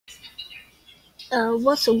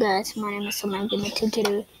What's up guys, my name is Sam.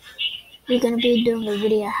 Today we're gonna be doing a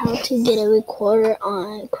video how to get a recorder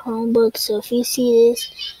on Chromebook. So if you see this,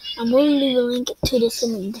 I'm going to leave a link to this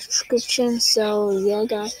in the description. So yeah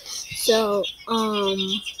guys, so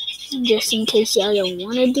just in case y'all don't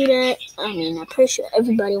want to do that, I'm pretty sure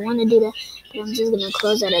everybody want to do that, but I'm just gonna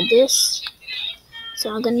close out of this. So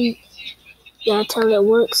I'm gonna y'all tell it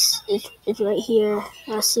works. It's right here.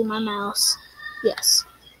 Y'all see my mouse? Yes.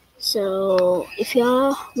 So if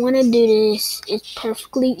y'all want to do this, it's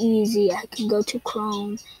perfectly easy. I can go to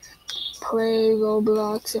Chrome, play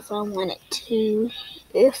Roblox if I wanted to.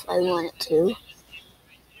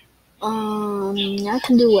 I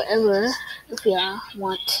can do whatever if y'all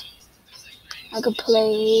want. I could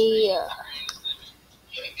play.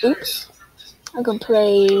 I can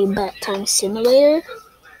play Back Time Simulator.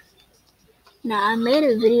 Now I made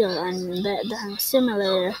a video on Back Time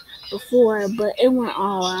Simulator before, but it went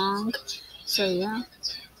all wrong. So yeah.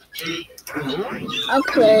 I'll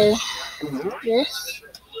play this.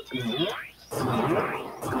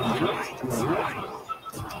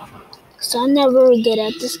 So I'm never really good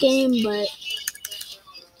at this game, but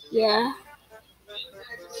yeah.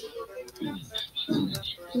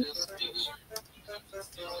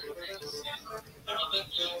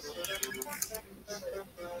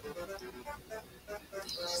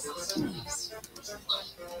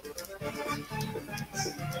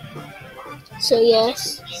 So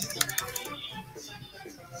yes,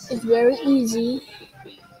 it's very easy.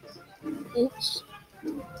 Oops.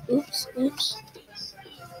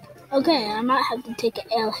 Okay, I might have to take an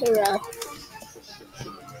L hero.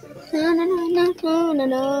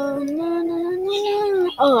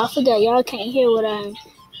 Oh, I forgot. Y'all can't hear what I'm.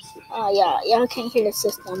 Y'all can't hear the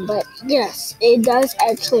system, but yes, it does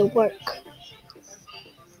actually work.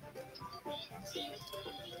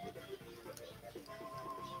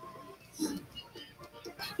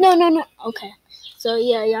 No. Okay. So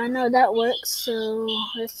yeah, y'all know that works. So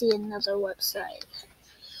let's see another website.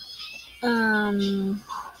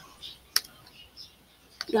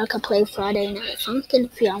 Y'all could play Friday Night Funkin'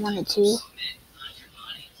 if y'all wanted to.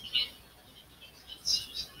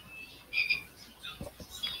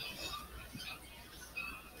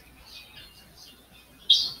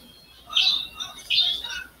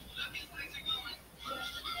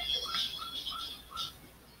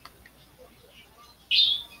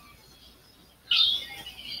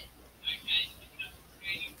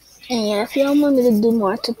 And yeah, if y'all want me to do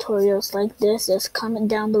more tutorials like this, just comment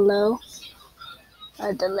down below. I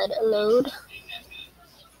have to let it load.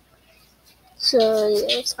 So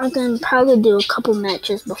yes, I can probably do a couple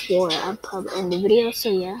matches before I probably end the video. So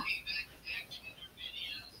yeah.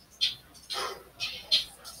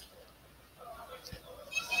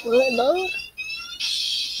 Will it load?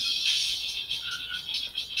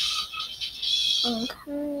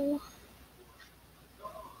 Okay.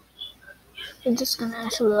 It's just gonna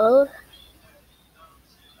actually load.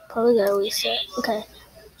 Probably gotta reset. Okay.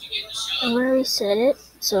 I'm gonna reset it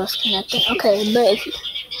so it's connecting. Okay, but if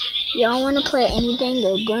y'all wanna play anything,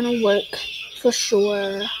 they're gonna work for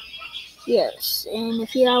sure. Yes, and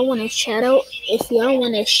if y'all wanna shout out in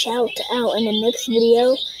the next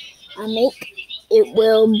video I make, it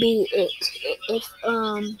will be it. If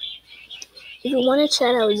you wanna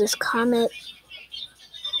shout out, just comment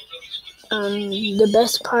the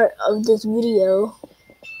best part of this video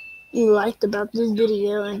you liked about this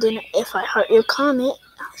video, and then if I heart your comment,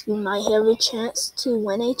 you might have a chance to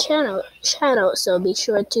win a shout out, so be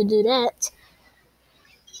sure to do that.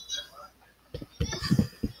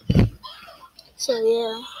 So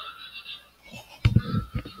yeah.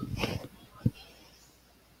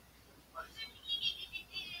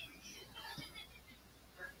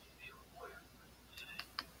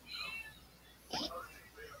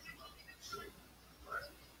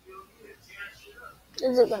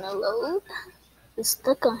 Is it gonna load? It's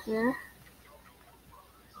stuck on here.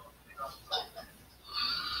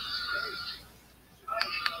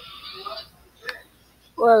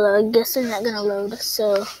 Well, I guess it's not gonna load.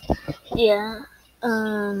 So yeah,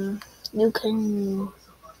 you can,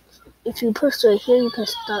 if you push right here, you can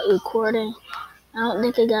start recording. I don't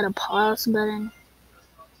think I got a pause button,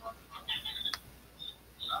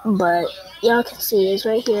 but y'all can see it's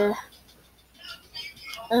right here.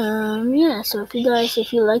 Yeah, so if you like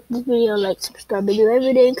this video, like, subscribe, and do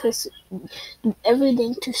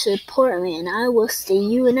everything to support me, and I will see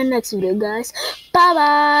you in the next video, guys. Bye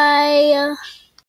bye.